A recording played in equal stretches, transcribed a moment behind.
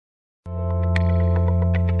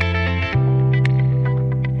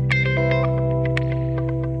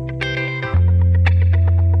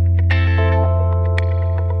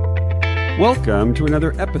Welcome to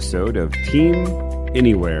another episode of Team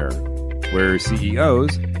Anywhere, where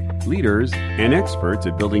CEOs, leaders, and experts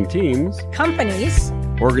at building teams, companies,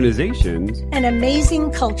 organizations, and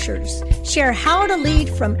amazing cultures share how to lead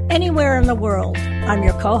from anywhere in the world. I'm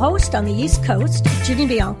your co-host on the East Coast, Ginny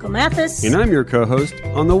Bianco Mathis. And I'm your co-host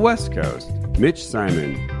on the West Coast, Mitch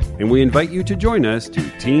Simon. And we invite you to join us to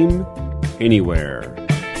Team Anywhere.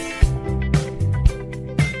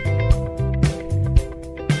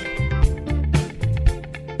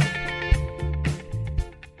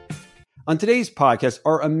 On today's podcast,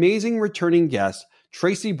 our amazing returning guest,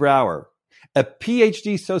 Tracy Brower, a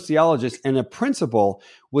PhD sociologist and a principal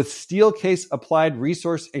with Steelcase Applied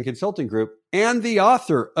Resource and Consulting Group, and the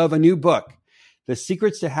author of a new book, The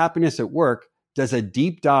Secrets to Happiness at Work, does a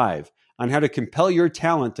deep dive on how to compel your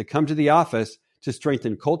talent to come to the office to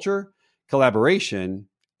strengthen culture, collaboration,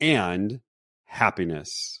 and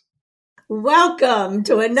happiness. Welcome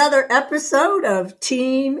to another episode of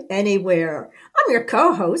Team Anywhere. I'm your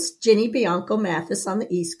co-host, Ginny Bianco Mathis on the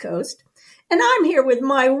East Coast, and I'm here with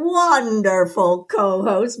my wonderful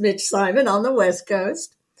co-host, Mitch Simon on the West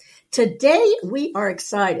Coast. Today, we are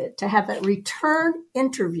excited to have a return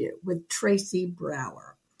interview with Tracy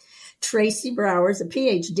Brower. Tracy Brower is a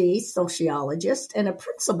PhD sociologist and a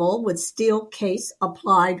principal with Steelcase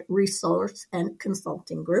Applied Resource and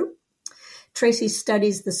Consulting Group. Tracy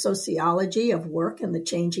studies the sociology of work and the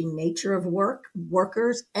changing nature of work,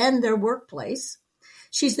 workers, and their workplace.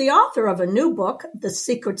 She's the author of a new book, The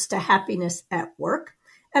Secrets to Happiness at Work,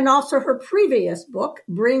 and also her previous book,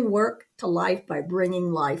 Bring Work to Life by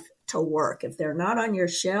Bringing Life to Work. If they're not on your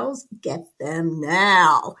shelves, get them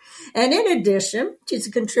now. And in addition, she's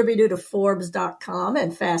a contributor to Forbes.com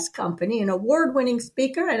and Fast Company, an award-winning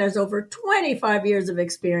speaker, and has over 25 years of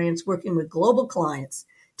experience working with global clients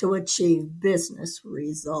to achieve business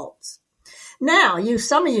results. Now,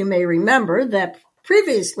 some of you may remember that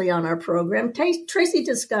previously on our program, Tracy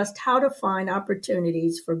discussed how to find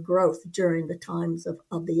opportunities for growth during the times of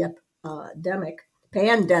the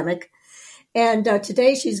pandemic. And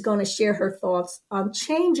today she's going to share her thoughts on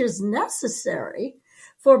changes necessary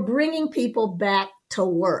for bringing people back to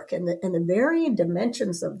work and the varying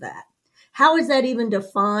dimensions of that. How is that even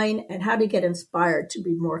defined, and how to get inspired to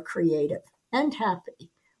be more creative and happy?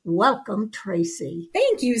 Welcome, Tracy.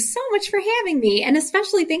 Thank you so much for having me, and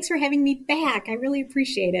especially thanks for having me back. I really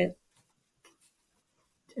appreciate it.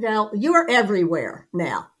 Now, you're everywhere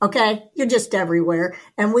now, okay? You're just everywhere,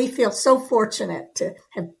 and we feel so fortunate to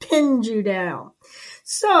have pinned you down.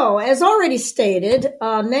 So, as already stated,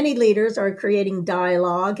 many leaders are creating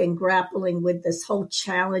dialogue and grappling with this whole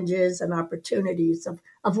challenges and opportunities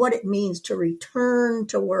of what it means to return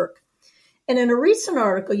to work. And in a recent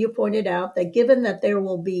article, you pointed out that given that there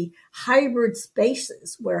will be hybrid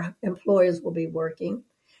spaces where employers will be working,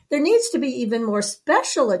 there needs to be even more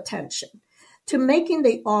special attention to making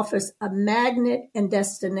the office a magnet and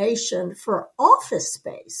destination for office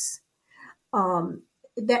space.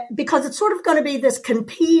 Because it's sort of going to be this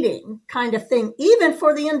competing kind of thing, even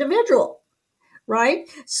for the individual. Right?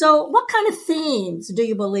 So what kind of themes do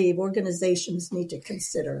you believe organizations need to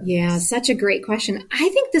consider? Yeah, such a great question. I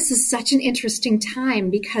think this is such an interesting time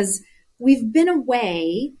because we've been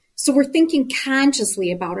away. So we're thinking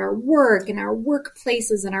consciously about our work and our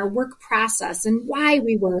workplaces and our work process and why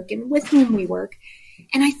we work and with whom we work.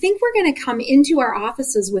 And I think we're going to come into our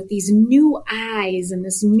offices with these new eyes and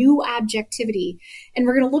this new objectivity. And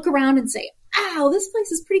we're going to look around and say, oh, this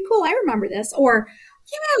place is pretty cool. I remember this. Or,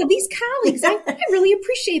 yeah, these colleagues, I really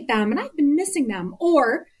appreciate them and I've been missing them.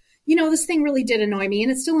 Or, this thing really did annoy me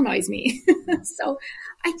and it still annoys me. So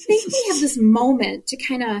I think we have this moment to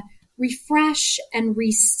kind of refresh and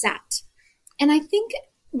reset. And I think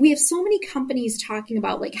we have so many companies talking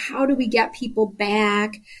about like, how do we get people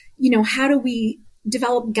back? How do we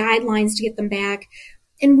develop guidelines to get them back?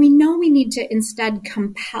 And we know we need to instead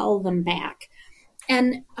compel them back.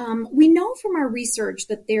 And we know from our research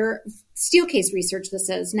that Steelcase research, this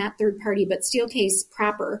is not third party, but Steelcase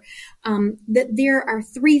proper, that there are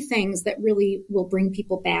three things that really will bring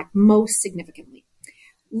people back most significantly.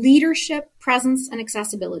 Leadership, presence, and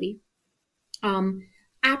accessibility.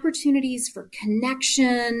 Opportunities for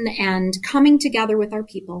connection and coming together with our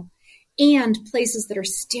people, and places that are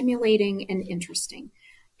stimulating and interesting.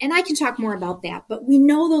 And I can talk more about that, but we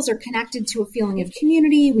know those are connected to a feeling of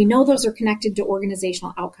community. We know those are connected to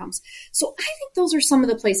organizational outcomes. So I think those are some of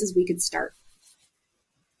the places we could start.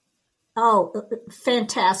 Oh,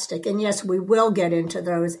 fantastic. And yes, we will get into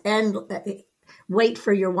those and wait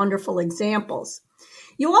for your wonderful examples.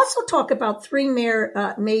 You also talk about three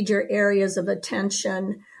major areas of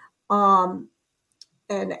attention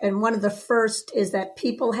And one of the first is that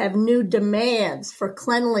people have new demands for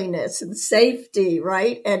cleanliness and safety,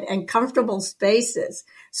 right? And comfortable spaces.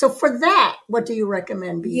 So for that, what do you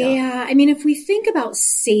recommend be done? Yeah. I mean, if we think about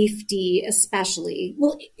safety, especially,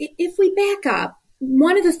 well, if we back up,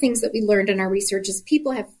 one of the things that we learned in our research is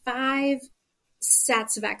people have 5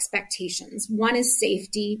 sets of expectations. One is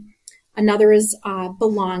safety. Another is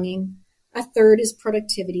belonging. A third is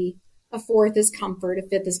productivity. A fourth is comfort. A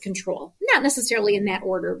fifth is control. Not necessarily in that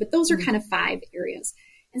order, but those are kind of 5 areas.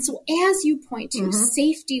 And so as you point to,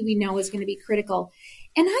 safety we know is going to be critical.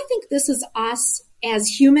 And I think this is us as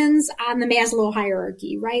humans on the Maslow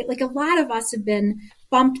hierarchy, right? Like a lot of us have been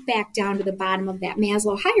bumped back down to the bottom of that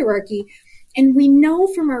Maslow hierarchy. And we know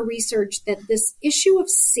from our research that this issue of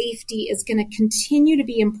safety is going to continue to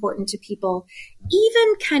be important to people,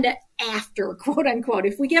 even kind of after, quote unquote,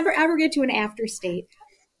 if we ever get to an after state.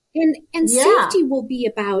 And safety will be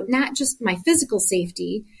about not just my physical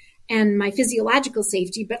safety and my physiological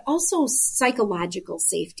safety, but also psychological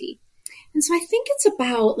safety. And so I think it's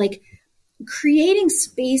about like creating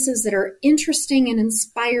spaces that are interesting and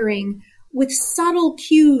inspiring with subtle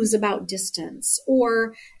cues about distance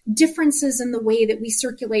or differences in the way that we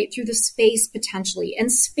circulate through the space potentially,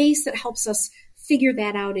 and space that helps us figure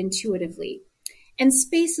that out intuitively. And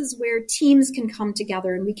spaces where teams can come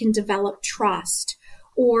together and we can develop trust,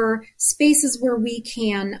 or spaces where we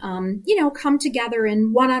can, come together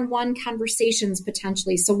in one-on-one conversations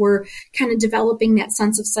potentially. So we're kind of developing that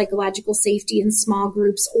sense of psychological safety in small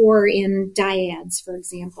groups or in dyads, for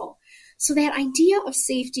example. So that idea of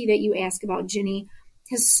safety that you ask about, Ginny,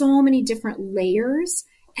 has so many different layers,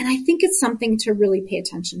 and I think it's something to really pay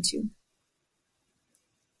attention to.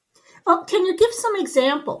 Oh, can you give some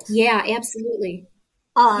examples? Yeah, absolutely.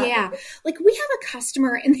 Like we have a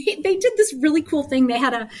customer and they did this really cool thing. They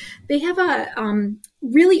have a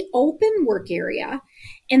really open work area,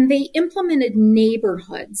 and they implemented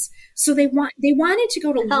neighborhoods. So they wanted to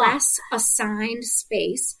go to less assigned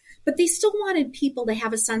space, but they still wanted people to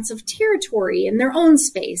have a sense of territory in their own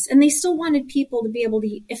space. And they still wanted people to be able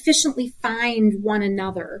to efficiently find one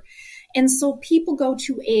another. And so people go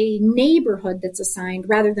to a neighborhood that's assigned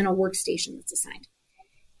rather than a workstation that's assigned.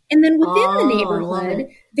 And then within the neighborhood,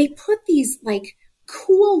 they put these like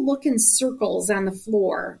cool looking circles on the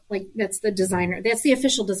floor. Like that's the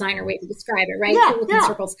official designer way to describe it, right? Cool looking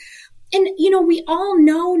circles. And, we all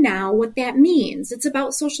know now what that means. It's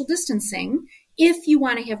about social distancing if you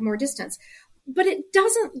want to have more distance. But it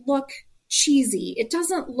doesn't look cheesy. It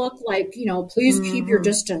doesn't look like, please keep your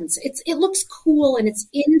distance. It looks cool and it's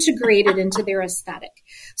integrated into their aesthetic.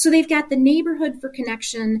 So they've got the neighborhood for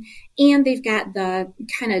connection and they've got the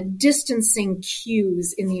kind of distancing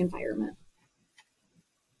cues in the environment.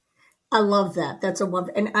 I love that. That's a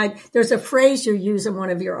wonderful. And there's a phrase you use in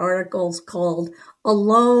one of your articles called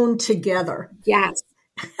 "alone together." Yes.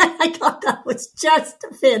 I thought that was just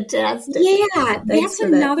fantastic. Yeah, that's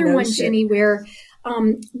another one, Ginny, where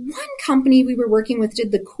one company we were working with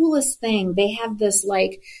did the coolest thing. They have this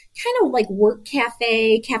kind of work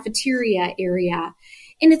cafeteria area.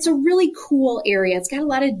 And it's a really cool area. It's got a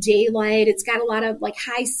lot of daylight. It's got a lot of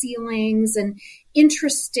high ceilings and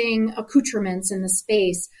interesting accoutrements in the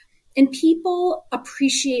space. And people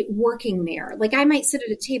appreciate working there. Like I might sit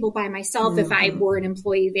at a table by myself if I were an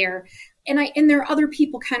employee there. And there are other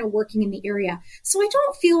people kind of working in the area. So I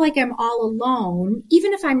don't feel like I'm all alone,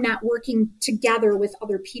 even if I'm not working together with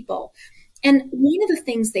other people. And one of the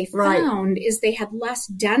things they found is they had less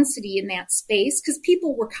density in that space because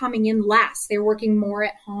people were coming in less. They were working more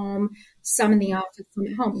at home, some in the office, some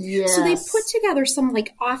at home. Yes. So they put together some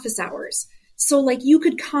office hours. So you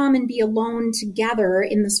could come and be alone together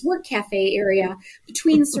in this work cafe area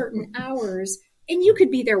between certain hours. And you could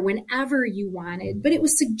be there whenever you wanted, but it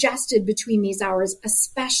was suggested between these hours,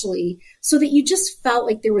 especially so that you just felt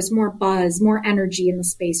like there was more buzz, more energy in the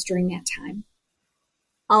space during that time.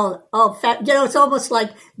 It's almost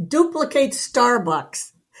like duplicate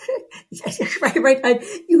Starbucks. Right.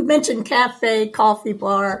 You mentioned cafe, coffee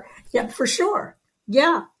bar. Yeah, for sure.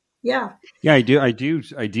 Yeah. I do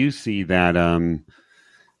see that. I'm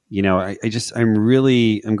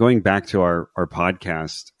going back to our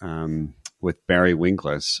podcast, with Barry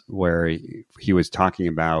Winkless, where he was talking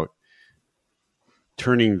about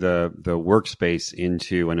turning the workspace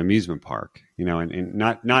into an amusement park, and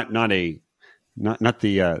not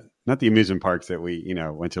the amusement parks that we,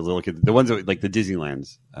 went to little kids, the ones that like the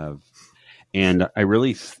Disneylands of, and I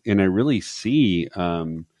really see, a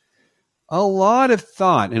lot of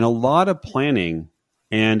thought and a lot of planning,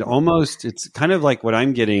 and almost it's kind of like what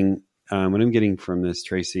I'm getting from this,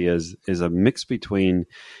 Tracy, is a mix between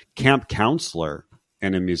camp counselor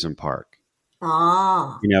and amusement park.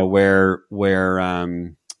 Ah, where or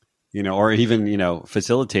even,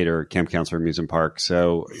 facilitator, camp counselor, amusement park.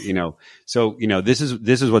 So, this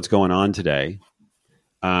is what's going on today.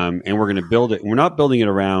 And we're going to build it. We're not building it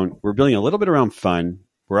around, we're building a little bit around fun.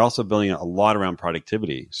 We're also building a lot around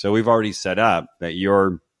productivity. So we've already set up that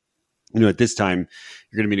at this time,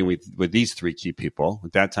 you're going to be meeting with these 3 key people.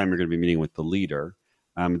 At that time, you're going to be meeting with the leader.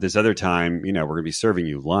 At this other time, we're going to be serving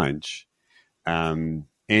you lunch. And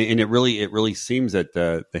it really seems that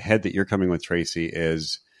the head that you're coming with, Tracy,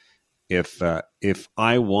 is if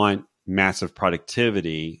I want massive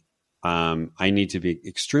productivity, I need to be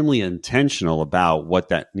extremely intentional about what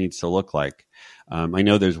that needs to look like. I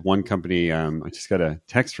know there's one company, I just got a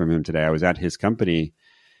text from him today. I was at his company,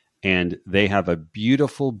 and they have a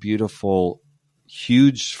beautiful, beautiful,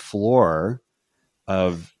 huge floor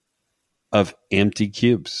of empty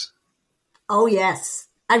cubes. Oh, yes.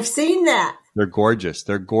 I've seen that. They're gorgeous.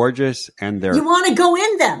 They're gorgeous, and You want to go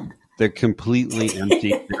in them. They're completely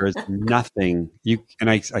empty. There is nothing.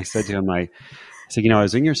 I said to him, I said, I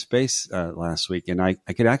was in your space last week, and I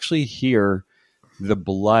could actually hear the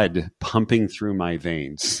blood pumping through my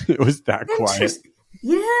veins. It was that quiet.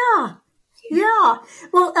 Yeah. Yeah.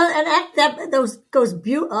 Well, and that goes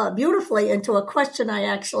beautifully into a question I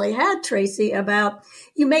actually had, Tracy, about,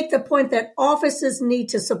 you make the point that offices need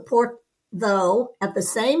to support, though, at the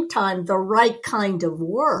same time, the right kind of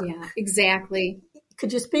work. Yeah, exactly.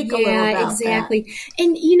 Could you speak a little about that? Exactly.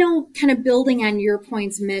 And, kind of building on your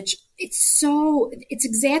points, Mitch, it's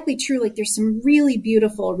exactly true. Like, there's some really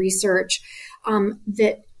beautiful research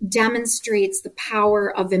that demonstrates the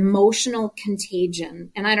power of emotional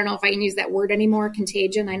contagion. And I don't know if I can use that word anymore,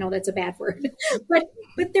 contagion. I know that's a bad word, but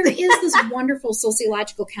there is this wonderful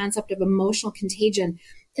sociological concept of emotional contagion.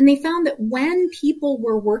 And they found that when people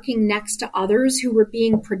were working next to others who were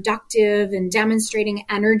being productive and demonstrating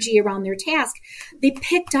energy around their task, they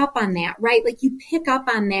picked up on that, right? Like, you pick up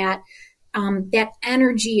on that, that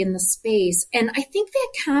energy in the space. And I think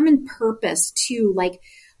that common purpose too, like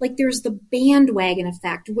there's the bandwagon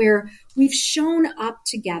effect where we've shown up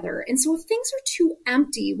together. And so if things are too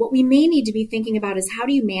empty, what we may need to be thinking about is, how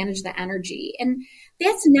do you manage the energy? And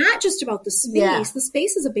that's not just about the space. Yeah. The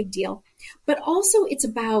space is a big deal, but also it's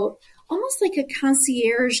about almost like a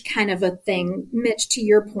concierge kind of a thing, Mitch, to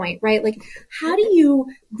your point, right? Like, how do you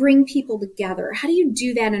bring people together? How do you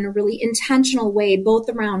do that in a really intentional way, both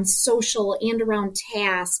around social and around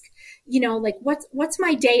task? Like, what's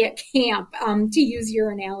my day at camp, to use your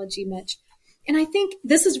analogy, Mitch. And I think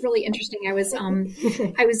this is really interesting. I was on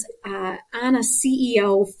a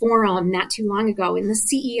CEO forum not too long ago, and the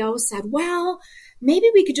CEO said, well, maybe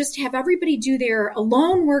we could just have everybody do their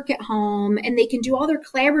alone work at home, and they can do all their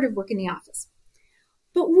collaborative work in the office.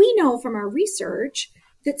 But we know from our research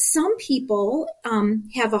that some people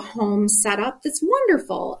have a home setup that's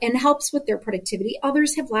wonderful and helps with their productivity.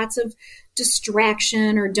 Others have lots of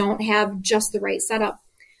distraction or don't have just the right setup.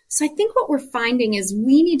 So I think what we're finding is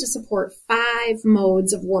we need to support 5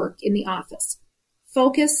 modes of work in the office: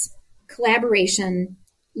 focus, collaboration,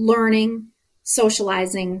 learning,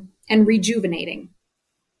 socializing, and rejuvenating.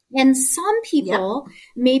 And some people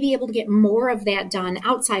may be able to get more of that done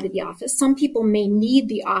outside of the office. Some people may need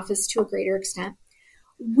the office to a greater extent.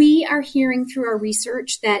 We are hearing through our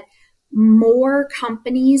research that more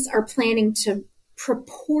companies are planning to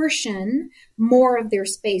proportion more of their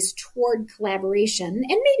space toward collaboration, and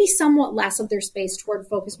maybe somewhat less of their space toward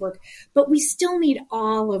focus work, but we still need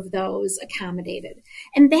all of those accommodated.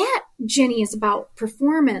 And that, Jenny, is about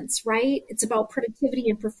performance, right? It's about productivity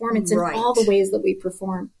and performance in all the ways that we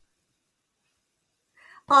perform.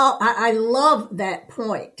 I love that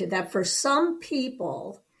point, that for some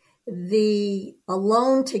people, the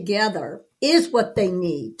alone together is what they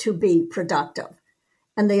need to be productive.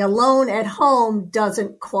 And the alone at home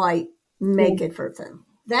doesn't quite make it for them.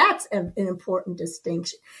 That's an important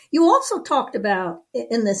distinction. You also talked about,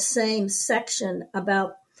 in the same section,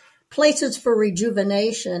 about places for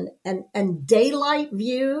rejuvenation and daylight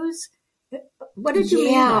views. What did you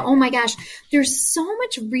mean? Yeah, oh my gosh. There's so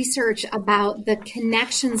much research about the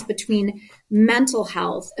connections between mental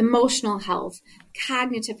health, emotional health,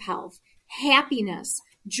 cognitive health, happiness,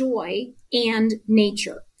 joy, and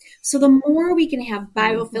nature. So the more we can have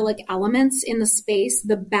biophilic elements in the space,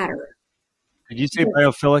 the better. Did you say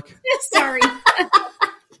biophilic? Sorry.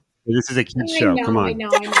 This is a kid's show. Come on. I know.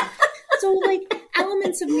 So like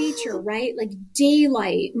elements of nature, right? Like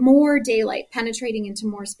daylight, more daylight penetrating into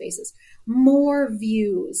more spaces, more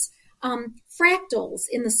views, fractals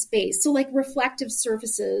in the space. So like reflective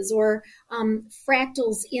surfaces or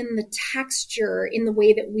fractals in the texture, in the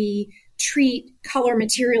way that we treat color,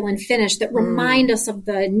 material, and finish that remind us of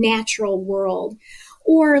the natural world.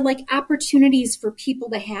 Or like opportunities for people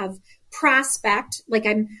to have prospect, like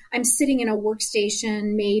I'm sitting in a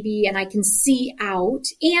workstation maybe, and I can see out,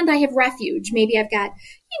 and I have refuge. Maybe I've got,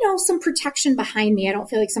 some protection behind me. I don't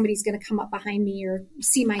feel like somebody's going to come up behind me or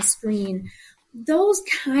see my screen. Those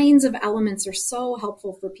kinds of elements are so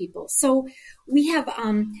helpful for people. So we have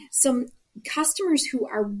some customers who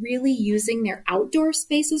are really using their outdoor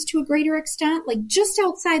spaces to a greater extent, like just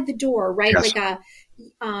outside the door, right? Yes. Like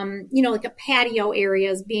like a patio area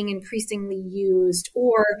is being increasingly used,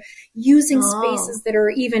 or using spaces that are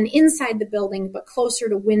even inside the building but closer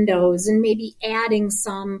to windows, and maybe adding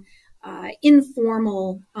some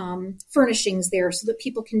informal furnishings there so that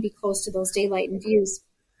people can be close to those daylight and views.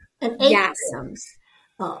 And atriums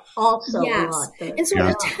also. Yes. And so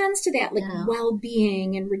it tends to that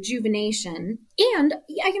well-being and rejuvenation, and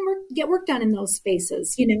I can get work done in those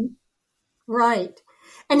spaces, Right.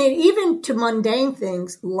 And even to mundane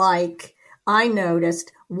things, like I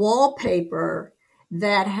noticed wallpaper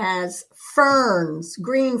that has ferns,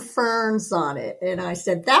 green ferns on it. And I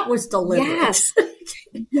said, that was deliberate. Yes.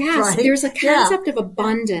 Yes. Right? There's a concept of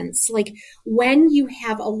abundance. Like when you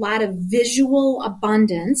have a lot of visual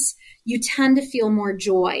abundance, you tend to feel more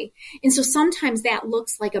joy. And so sometimes that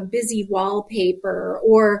looks like a busy wallpaper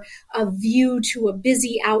or a view to a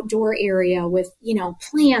busy outdoor area with,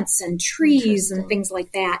 plants and trees and things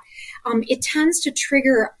like that. It tends to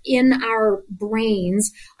trigger in our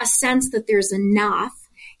brains a sense that there's enough.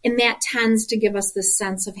 And that tends to give us this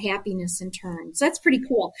sense of happiness in turn. So that's pretty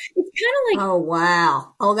cool. It's kind of like, oh,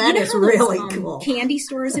 wow. Oh, that is really cool. Candy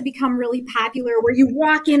stores have become really popular where you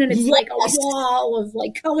walk in and it's like a wall of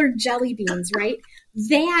like colored jelly beans, right?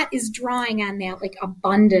 That is drawing on that like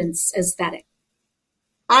abundance aesthetic.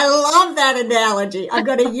 I love that analogy. I'm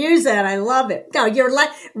going to use that. I love it. Now,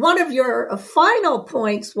 one of your final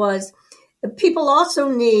points was people also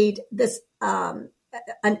need this,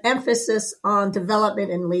 an emphasis on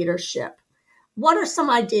development and leadership. What are some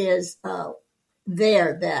ideas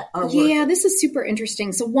there that are working? Yeah, this is super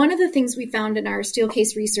interesting. So one of the things we found in our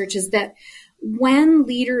Steelcase research is that when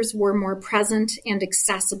leaders were more present and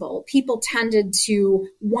accessible, people tended to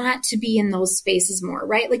want to be in those spaces more,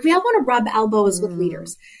 right? Like we all want to rub elbows with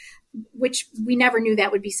leaders, which we never knew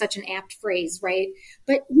that would be such an apt phrase, right?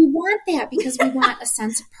 But we want that because we want a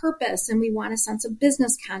sense of purpose, and we want a sense of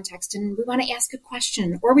business context, and we want to ask a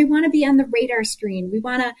question, or we want to be on the radar screen. We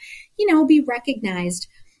want to, be recognized.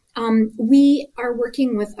 We are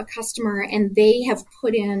working with a customer, and they have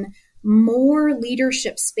put in more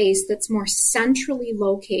leadership space that's more centrally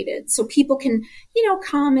located. So people can,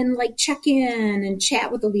 come and like check in and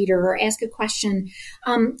chat with the leader or ask a question.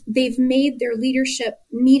 They've made their leadership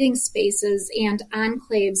meeting spaces and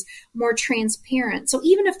enclaves more transparent. So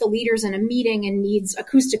even if the leader's in a meeting and needs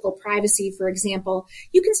acoustical privacy, for example,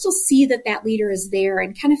 you can still see that leader is there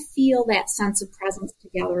and kind of feel that sense of presence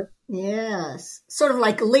together. Yes. Sort of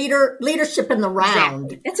like leadership in the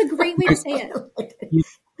round. Exactly. That's a great way to say it.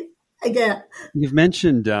 Again, you've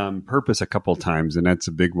mentioned purpose a couple times, and that's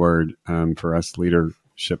a big word for us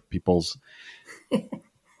leadership peoples.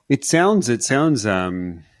 It sounds like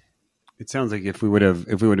if we would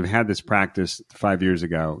have had this practice 5 years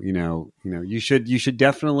ago, you should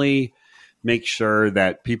definitely make sure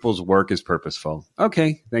that people's work is purposeful.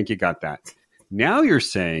 Okay, thank you, got that. Now you're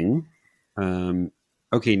saying,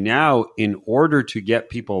 okay, now in order to get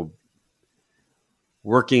people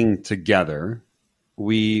working together,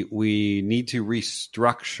 we need to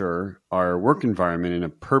restructure our work environment in a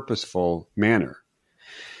purposeful manner.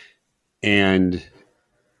 And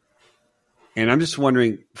I'm just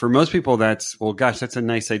wondering, for most people, that's a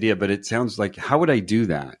nice idea, but it sounds like, how would I do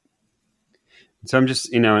that? So I'm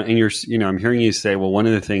just, and I'm hearing you say, well, one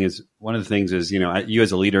of the things is, you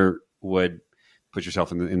as a leader would put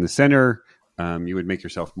yourself in the center. You would make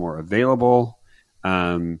yourself more available.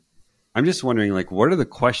 I'm just wondering, like, what are the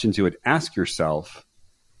questions you would ask yourself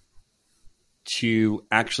to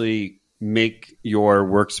actually make your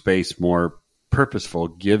workspace more purposeful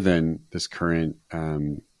given this current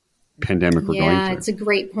pandemic we're going through? Yeah, it's a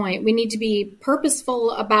great point. We need to be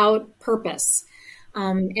purposeful about purpose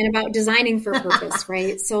and about designing for purpose,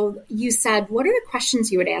 right? So you said, what are the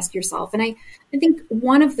questions you would ask yourself? And I think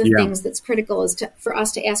one of the things that's critical is for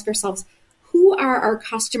us to ask ourselves, who are our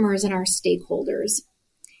customers and our stakeholders?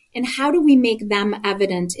 And how do we make them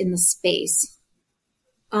evident in the space?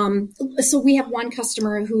 So we have one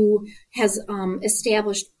customer who has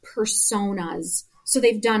established personas. So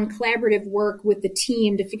they've done collaborative work with the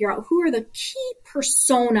team to figure out who are the key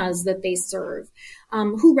personas that they serve,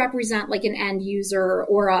 who represent like an end user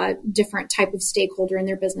or a different type of stakeholder in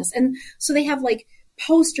their business. And so they have like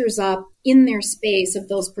posters up in their space of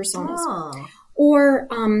those personas. Oh. Or,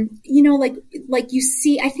 like you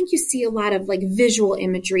see, I think you see a lot of like visual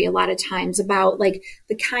imagery a lot of times about like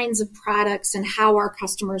the kinds of products and how our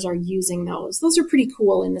customers are using those. Those are pretty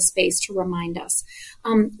cool in the space to remind us.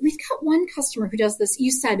 We've got one customer who does this.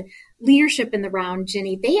 You said leadership in the round,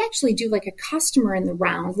 Ginny. They actually do like a customer in the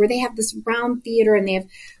round where they have this round theater and they have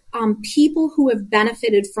people who have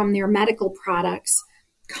benefited from their medical products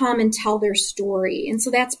come and tell their story. And so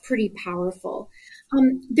that's pretty powerful.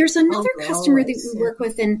 There's another customer that we work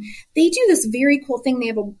with, and they do this very cool thing. They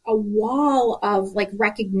have a wall of like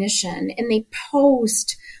recognition, and they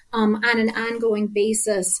post on an ongoing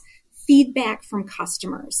basis feedback from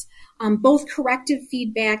customers, both corrective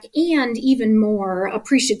feedback and even more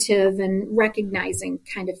appreciative and recognizing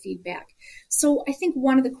kind of feedback. So I think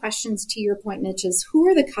one of the questions to your point, Mitch, is who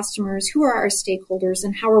are the customers, who are our stakeholders,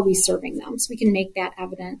 and how are we serving them so we can make that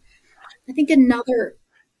evident. I think another...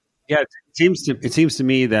 Yeah, it seems to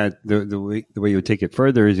me that the way you would take it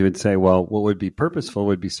further is you would say, well, what would be purposeful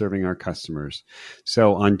would be serving our customers.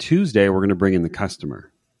 So on Tuesday, we're going to bring in the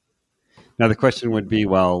customer. Now the question would be,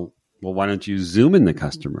 well, why don't you Zoom in the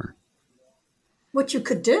customer? Which you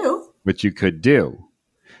could do.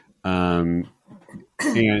 And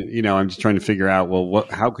I'm just trying to figure out, well,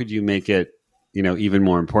 how could you make it, even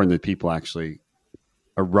more important that people actually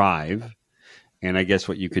arrive? And I guess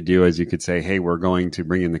what you could do is you could say, hey, we're going to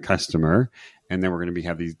bring in the customer, and then we're going to be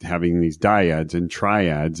having these dyads and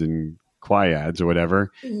triads and quiads or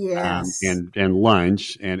whatever. Yes. And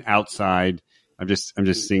lunch and outside. I'm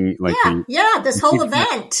just seeing like this whole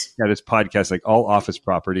event. Yeah, this podcast, like all office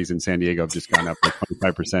properties in San Diego have just gone up like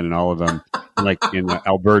 25%, and all of them, like in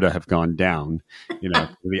Alberta, have gone down.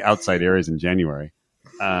 The outside areas in January.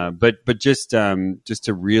 But just to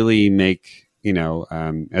really make.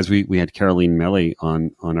 As we had Caroline Melly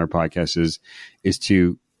on our podcast is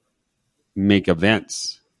to make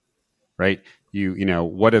events, right?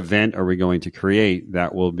 What event are we going to create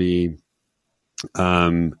that will be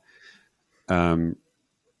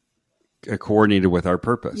coordinated with our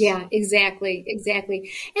purpose? Yeah, exactly.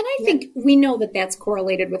 And I think we know that that's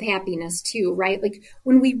correlated with happiness too, right? Like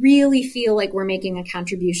when we really feel like we're making a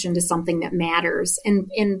contribution to something that matters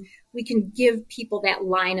and we can give people that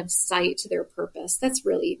line of sight to their purpose. That's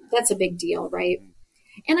a big deal, right?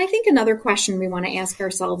 And I think another question we want to ask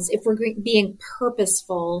ourselves if we're being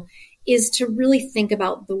purposeful is to really think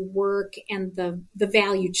about the work and the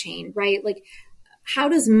value chain, right? Like, how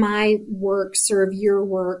does my work serve your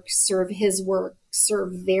work, serve his work,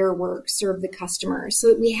 serve their work, serve the customer, so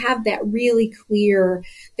that we have that really clear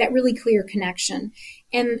connection.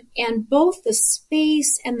 And both the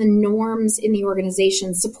space and the norms in the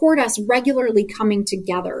organization support us regularly coming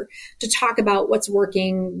together to talk about what's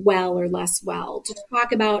working well or less well, to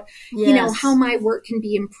talk about, how my work can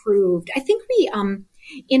be improved. I think we,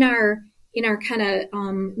 in our kind of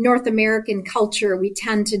North American culture, we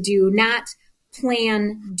tend to do not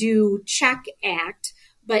plan, do, check, act,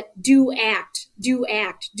 but do, act,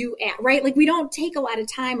 right? Like we don't take a lot of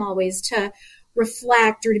time always to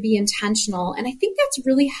reflect or to be intentional. And I think that's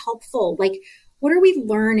really helpful. Like, what are we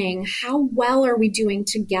learning? How well are we doing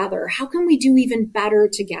together? How can we do even better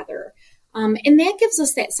together? And that gives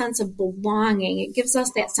us that sense of belonging. It gives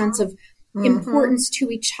us that sense of importance to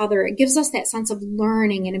each other. It gives us that sense of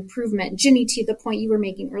learning and improvement. Ginny, to the point you were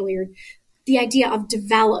making earlier, the idea of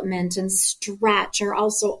development and stretch are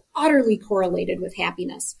also utterly correlated with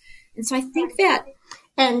happiness. And so I think that...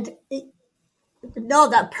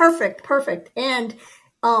 Perfect. And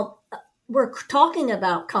we're talking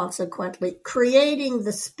about, consequently, creating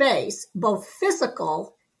the space, both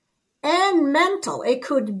physical and mental. It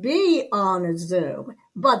could be on a Zoom,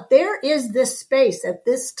 but there is this space at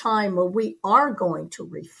this time where we are going to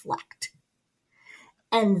reflect.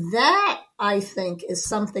 And that, I think, is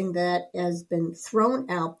something that has been thrown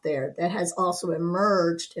out there that has also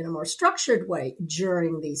emerged in a more structured way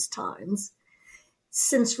during these times.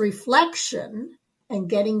 Since reflection and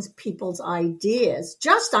getting people's ideas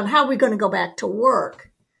just on how we're going to go back to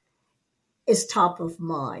work is top of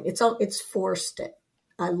mind. It's forced it.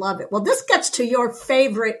 I love it. Well, this gets to your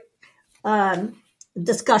favorite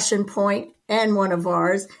discussion point and one of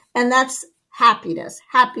ours, and that's happiness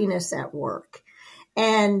at work.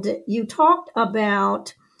 And you talked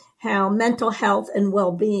about how mental health and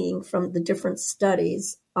well-being from the different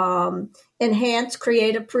studies enhance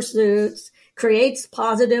creative pursuits, creates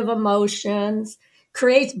positive emotions,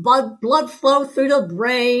 creates blood flow through the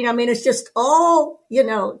brain. I mean, it's just all,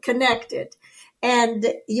 connected. And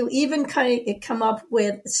you even come up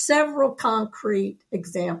with several concrete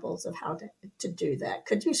examples of how to do that.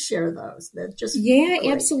 Could you share those? Yeah,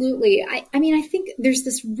 great. Absolutely. I mean, I think there's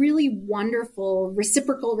this really wonderful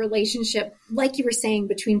reciprocal relationship, like you were saying,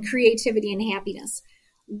 between creativity and happiness.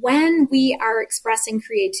 When we are expressing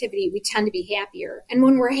creativity, we tend to be happier. And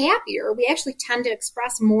when we're happier, we actually tend to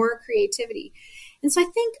express more creativity. And so I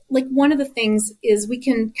think like one of the things is we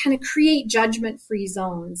can kind of create judgment-free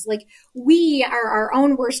zones. Like we are our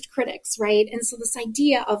own worst critics, right? And so this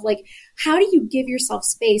idea of like, how do you give yourself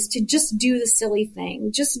space to just do the silly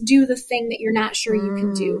thing, just do the thing that you're not sure you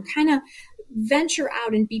can do, kind of venture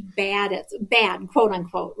out and be bad, quote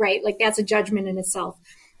unquote, right? Like that's a judgment in itself.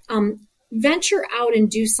 Venture out and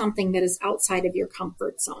do something that is outside of your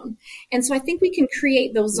comfort zone. And so I think we can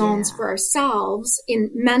create those zones for ourselves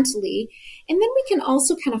mentally. And then we can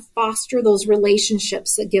also kind of foster those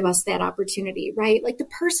relationships that give us that opportunity, right? Like the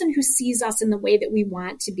person who sees us in the way that we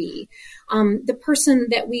want to be, the person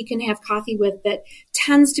that we can have coffee with that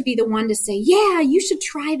tends to be the one to say, yeah, you should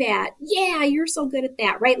try that. Yeah, you're so good at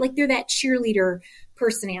that, right? Like they're that cheerleader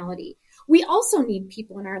personality. We also need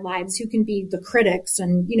people in our lives who can be the critics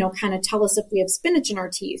and, kind of tell us if we have spinach in our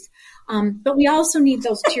teeth. But we also need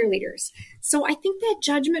those cheerleaders. So I think that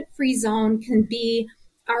judgment-free zone can be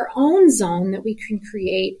our own zone that we can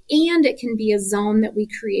create, and it can be a zone that we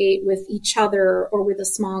create with each other or with a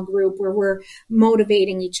small group where we're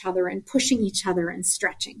motivating each other and pushing each other and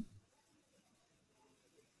stretching.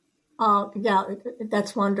 Yeah,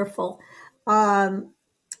 that's wonderful.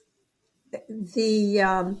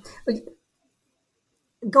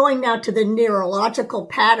 Going now to the neurological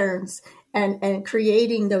patterns and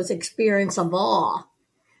creating those experience of awe,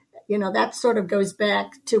 that sort of goes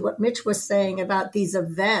back to what Mitch was saying about these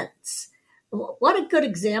events. What good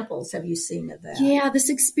examples have you seen of that? Yeah, this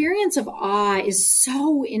experience of awe is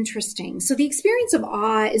so interesting. So the experience of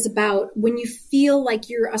awe is about when you feel like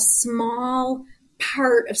you're a small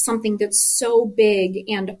part of something that's so big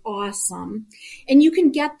and awesome. And you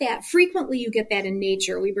can get that, frequently you get that in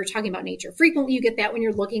nature. We were talking about nature. Frequently you get that when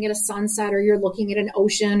you're looking at a sunset or you're looking at an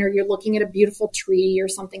ocean or you're looking at a beautiful tree or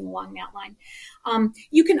something along that line.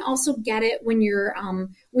 You can also get it when you're,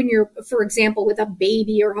 for example, with a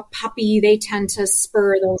baby or a puppy, they tend to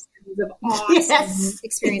spur those kinds of awesome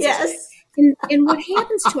experiences. Yes. And what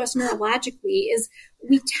happens to us neurologically is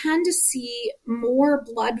we tend to see more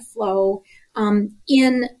blood flow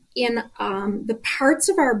in the parts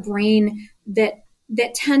of our brain that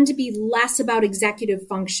tend to be less about executive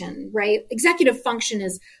function, right? Executive function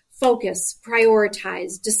is focus,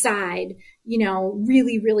 prioritize, decide,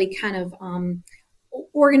 really, really kind of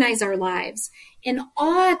organize our lives. And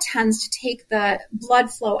awe tends to take the blood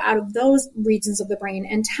flow out of those regions of the brain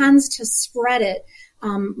and tends to spread it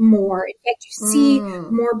more. In fact, you see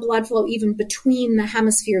more blood flow even between the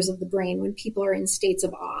hemispheres of the brain when people are in states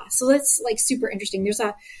of awe. So that's like super interesting. There's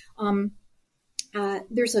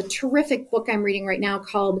a terrific book I'm reading right now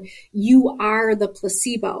called You Are the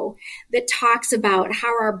Placebo that talks about how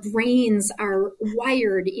our brains are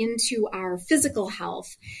wired into our physical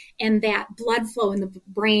health and that blood flow in the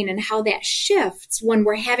brain and how that shifts when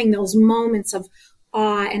we're having those moments of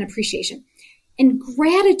awe and appreciation. And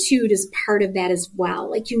gratitude is part of that as well.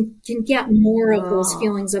 Like you can get more of those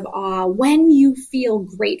feelings of awe when you feel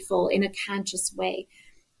grateful in a conscious way.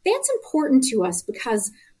 That's important to us because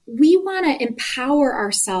we want to empower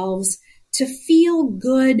ourselves to feel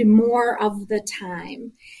good more of the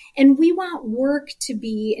time. And we want work to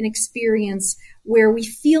be an experience where we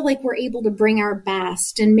feel like we're able to bring our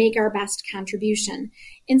best and make our best contribution.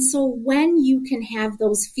 And so when you can have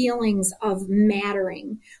those feelings of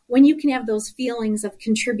mattering, when you can have those feelings of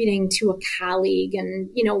contributing to a colleague and,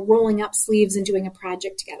 rolling up sleeves and doing a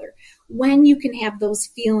project together, when you can have those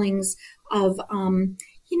feelings of,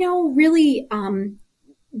 really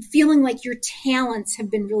feeling like your talents have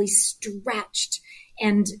been really stretched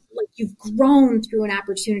and like you've grown through an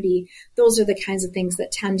opportunity, those are the kinds of things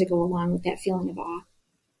that tend to go along with that feeling of awe.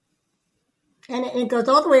 And it goes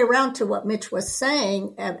all the way around to what Mitch was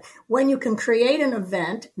saying. When you can create an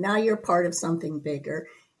event, now you're part of something bigger.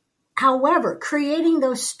 However, creating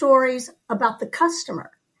those stories about the customer,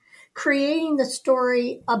 creating the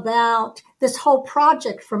story about this whole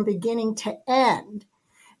project from beginning to end,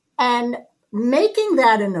 and making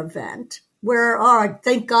that an event where,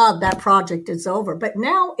 thank God that project is over. But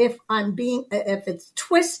now if it's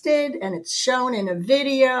twisted and it's shown in a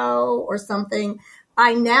video or something,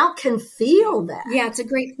 I now can feel that. Yeah, it's a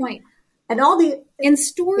great point. And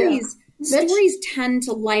stories. Stories tend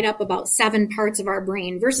to light up about 7 parts of our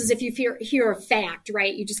brain versus if you hear a fact,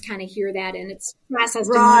 right? You just kind of hear that and it's processed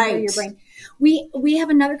in your brain. We have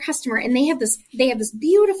another customer and they have this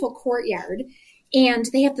beautiful courtyard and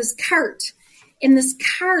they have this cart. And this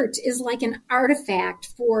cart is like an artifact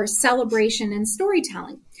for celebration and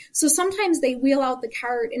storytelling. So sometimes they wheel out the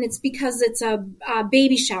cart and it's because it's a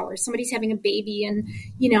baby shower. Somebody's having a baby and,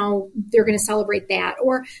 they're going to celebrate that.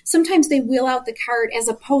 Or sometimes they wheel out the cart as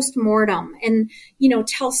a postmortem and,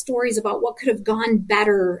 tell stories about what could have gone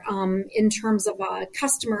better in terms of a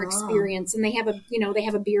customer experience. And they have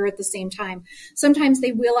a beer at the same time. Sometimes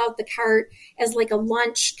they wheel out the cart as like a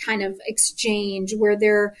lunch kind of exchange where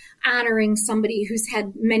they're honoring somebody who's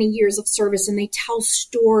had many years of service and they tell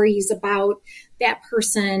stories about that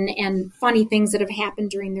person and funny things that have happened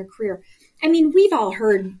during their career. I mean, we've all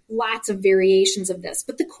heard lots of variations of this,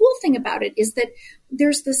 but the cool thing about it is that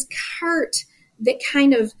there's this cart that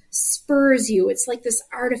kind of spurs you. It's like this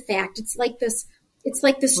artifact. It's like this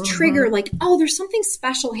trigger, like, oh, there's something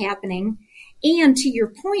special happening. And to your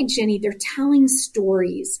point, Jenny, they're telling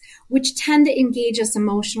stories, which tend to engage us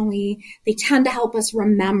emotionally. They tend to help us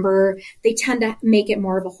remember. They tend to make it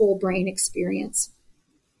more of a whole brain experience.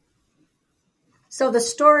 So the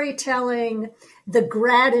storytelling, the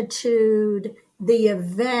gratitude, the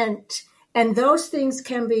event, and those things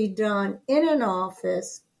can be done in an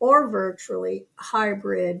office or virtually,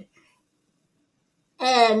 hybrid,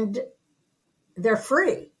 and they're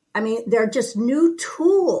free. I mean, they're just new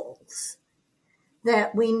tools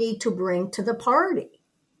that we need to bring to the party.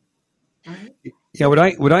 Right? Yeah,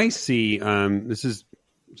 what I see, this is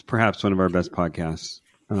perhaps one of our best podcasts.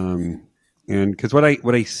 And because what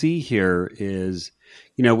I see here is,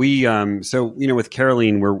 we, with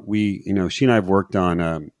Caroline, she and I have worked on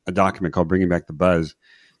a document called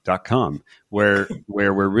bringingbackthebuzz.com where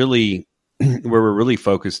we're really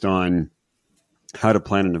focused on how to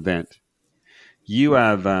plan an event. You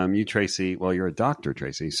have, Tracy, well, you're a doctor,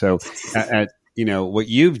 Tracy. So what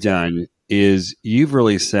you've done is you've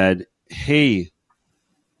really said, hey,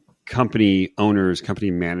 company owners,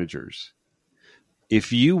 company managers,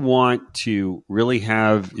 if you want to really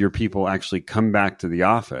have your people actually come back to the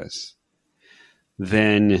office,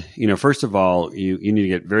 then, first of all, you need to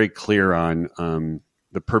get very clear on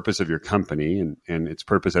the purpose of your company and its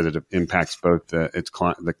purpose as it impacts both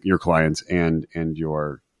your clients and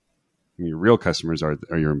your real customers are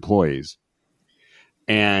your employees.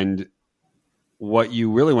 And what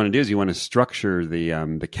you really want to do is you want to structure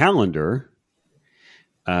the calendar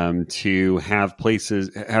to have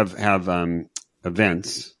places have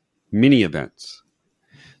events, mini events.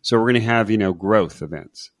 So we're going to have, growth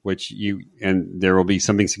events, and there will be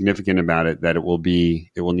something significant about it that it will need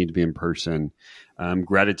to be in person,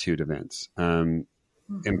 gratitude events,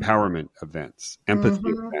 empowerment events, empathy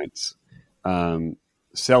events,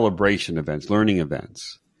 celebration events, learning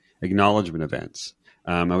events, acknowledgement events.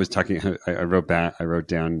 I wrote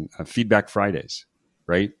down feedback Fridays,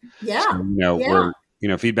 right? Yeah. So,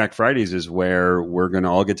 Feedback Fridays is where we're going to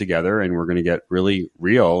all get together and we're going to get really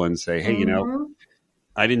real and say, hey,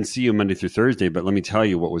 I didn't see you Monday through Thursday, but let me tell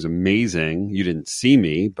you what was amazing. You didn't see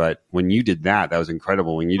me, but when you did that was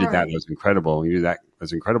incredible. When you did that was incredible. When you did that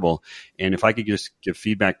was incredible. And if I could just give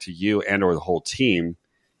feedback to you and or the whole team,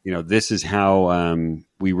 this is how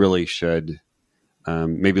we really should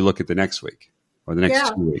maybe look at the next week or the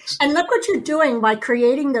next 2 weeks. And look what you're doing by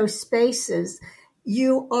creating those spaces.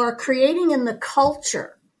 You are creating in the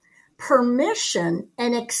culture permission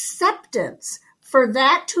and acceptance for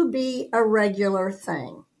that to be a regular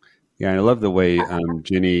thing. Yeah, I love the way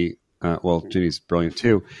Ginny, Ginny's brilliant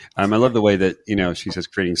too. I love the way that, she says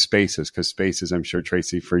creating spaces, because spaces, I'm sure,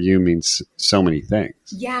 Tracy, for you means so many things.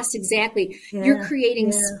 Yes, exactly. Yeah, you're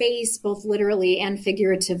creating space both literally and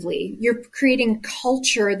figuratively. You're creating a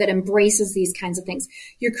culture that embraces these kinds of things.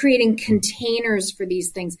 You're creating containers for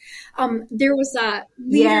these things. There was a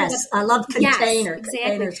leader. Yes, I love containers.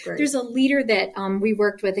 Yes, exactly. There's a leader that we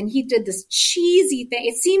worked with, and he did this cheesy thing.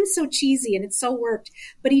 It seems so cheesy, and it so worked.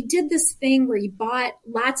 But he did this thing where he bought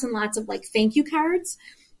lots and lots of like thank you cards.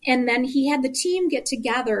 And then he had the team get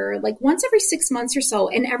together like once every 6 months or so,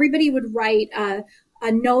 and everybody would write a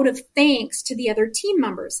note of thanks to the other team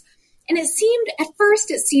members. And at first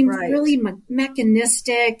it seemed really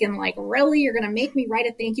mechanistic and like, really, you're going to make me write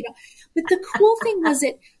a thank you note. But the cool thing was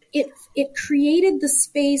it created the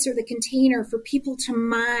space or the container for people to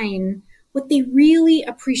mine what they really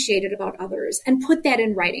appreciated about others and put that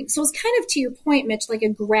in writing. So it's kind of, to your point, Mitch, like a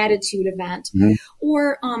gratitude event. Mm-hmm.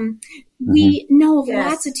 Or we know of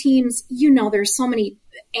lots of teams, there's so many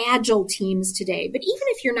agile teams today, but even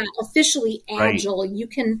if you're not officially agile, you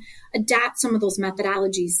can adapt some of those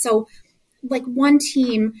methodologies. So like one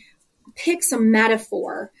team picks a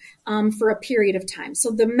metaphor for a period of time.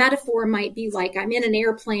 So the metaphor might be like, I'm in an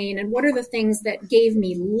airplane, and what are the things that gave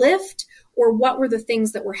me lift, or what were the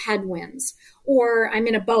things that were headwinds? Or I'm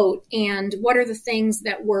in a boat, and what are the things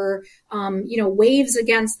that were, waves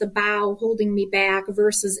against the bow holding me back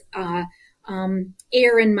versus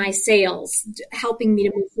air in my sails helping me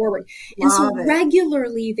to move forward. And so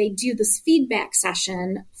regularly they do this feedback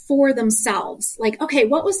session for themselves. Like, okay,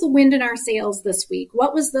 what was the wind in our sails this week?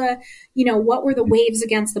 What was what were the waves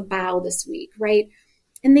against the bow this week, right?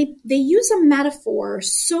 And they use a metaphor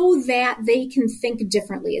so that they can think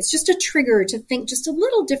differently. It's just a trigger to think just a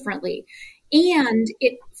little differently. And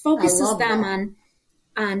it focuses them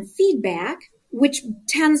on feedback, which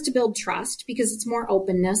tends to build trust because it's more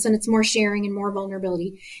openness and it's more sharing and more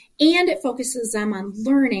vulnerability. And it focuses them on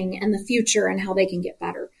learning and the future and how they can get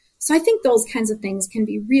better. So I think those kinds of things can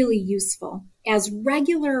be really useful as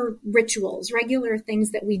regular rituals, regular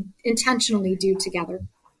things that we intentionally do together.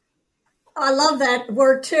 I love that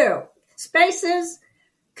word too. Spaces,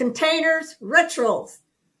 containers, rituals.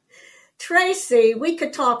 Tracy, we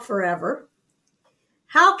could talk forever.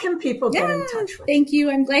 How can people get in touch with you? Thank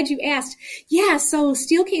you. I'm glad you asked. Yeah, so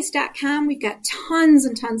steelcase.com, we've got tons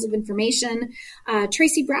and tons of information.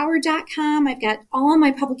 TracyBrower.com, I've got all of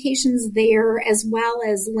my publications there, as well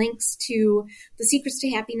as links to the Secrets to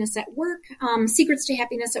Happiness at Work. Secrets to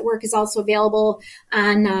Happiness at Work is also available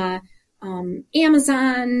on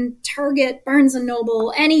Amazon, Target, Barnes &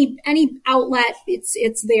 Noble, any outlet,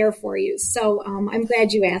 it's there for you. So I'm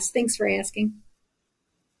glad you asked. Thanks for asking.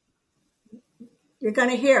 You're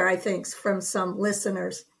going to hear, I think, from some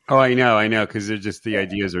listeners. Oh, I know, because they're just, the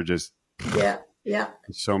ideas are just so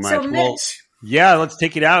much. So, Mitch. Well, let's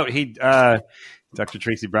take it out. Hey, Dr.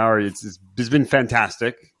 Tracy Brower, it's been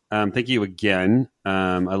fantastic. Thank you again.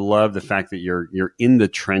 I love the fact that you're in the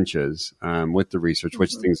trenches with the research,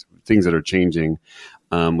 which things that are changing,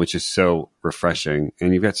 which is so refreshing.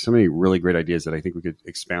 And you've got so many really great ideas that I think we could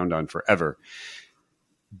expound on forever.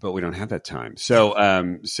 But we don't have that time. So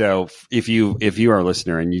if you are a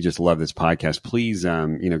listener and you just love this podcast, please,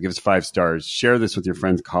 give us 5 stars, share this with your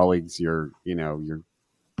friends, colleagues, your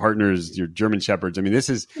partners, your German Shepherds. I mean, this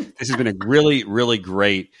has been a really, really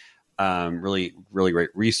great, really, really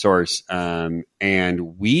great resource.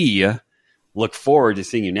 And we look forward to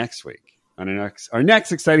seeing you next week on our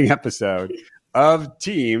next exciting episode of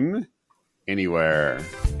Team Anywhere.